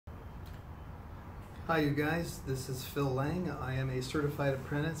Hi you guys, this is Phil Laing. I am a certified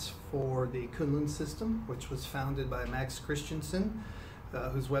apprentice for the Kunlun system, which was founded by Max Christensen,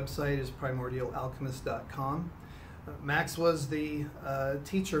 whose website is primordialalchemist.com. Max was the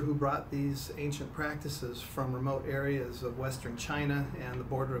teacher who brought these ancient practices from remote areas of western China and the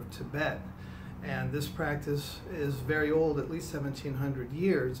border of Tibet. And this practice is very old, at least 1700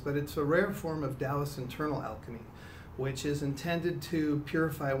 years, but it's a rare form of Taoist internal alchemy, which is intended to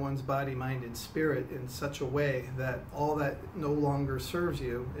purify one's body, mind, and spirit in such a way that all that no longer serves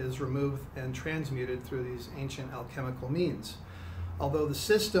you is removed and transmuted through these ancient alchemical means. Although the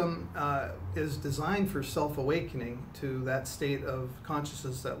system is designed for self-awakening to that state of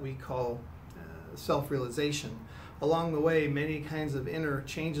consciousness that we call self-realization, along the way many kinds of inner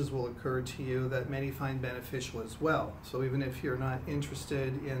changes will occur to you that many find beneficial as well. So even if you're not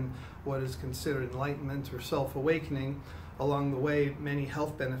interested in what is considered enlightenment or self-awakening, along the way many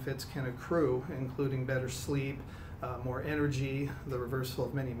health benefits can accrue, including better sleep, more energy, the reversal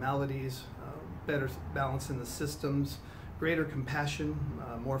of many maladies, better balance in the systems, greater compassion,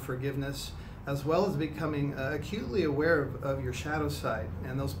 more forgiveness, as well as becoming acutely aware of your shadow side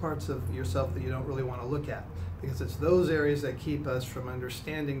and those parts of yourself that you don't really want to look at, because it's those areas that keep us from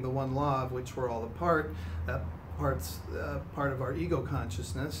understanding the one law of which we're all a part, part of our ego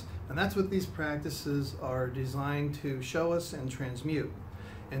consciousness, and that's what these practices are designed to show us and transmute.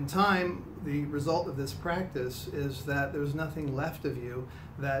 In time, the result of this practice is that there's nothing left of you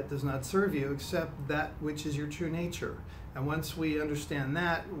that does not serve you except that which is your true nature. And once we understand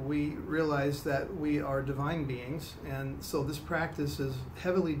that, we realize that we are divine beings, and so this practice is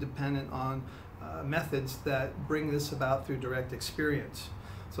heavily dependent on methods that bring this about through direct experience.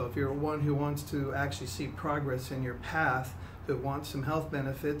 So if you're one who wants to actually see progress in your path, who wants some health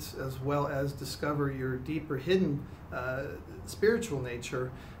benefits as well as discover your deeper hidden spiritual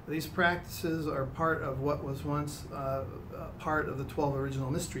nature, these practices are part of what was once part of the 12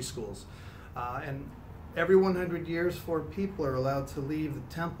 original mystery schools. And every 100 years, 4 people are allowed to leave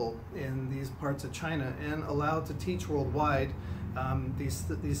the temple in these parts of China and allowed to teach worldwide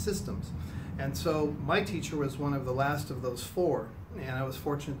these systems. And so my teacher was one of the last of those 4, and I was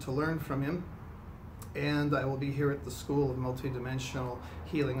fortunate to learn from him. And I will be here at the School of Multidimensional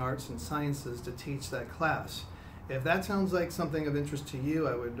Healing Arts and Sciences to teach that class. If that sounds like something of interest to you,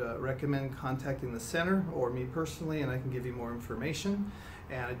 I would recommend contacting the center or me personally, and I can give you more information,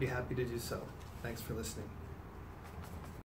 and I'd be happy to do so. Thanks for listening.